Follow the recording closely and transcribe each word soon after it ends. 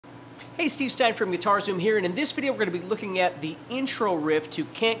Hey, Steve Stine from Guitar Zoom here, and in this video we're going to be looking at the intro riff to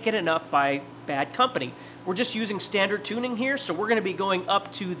Can't Get Enough by Bad Company. We're just using standard tuning here, so we're going to be going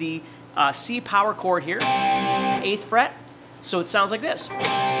up to the C power chord here, 8th fret, so it sounds like this.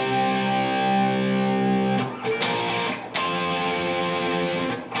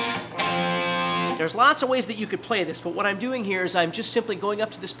 There's lots of ways that you could play this, but what I'm doing here is I'm just simply going up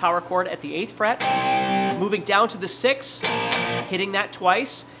to this power chord at the 8th fret, moving down to the 6th, hitting that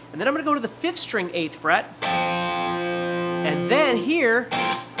twice, and then I'm going to go to the 5th string 8th fret, and then here,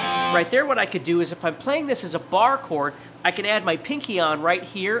 right there, what I could do is if I'm playing this as a bar chord, I can add my pinky on right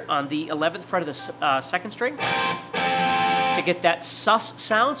here on the 11th fret of the 2nd string to get that sus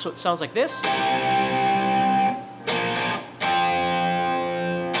sound, so it sounds like this.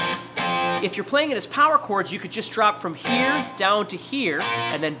 If you're playing it as power chords, you could just drop from here down to here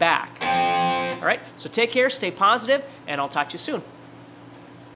and then back. All right, so take care, stay positive, and I'll talk to you soon.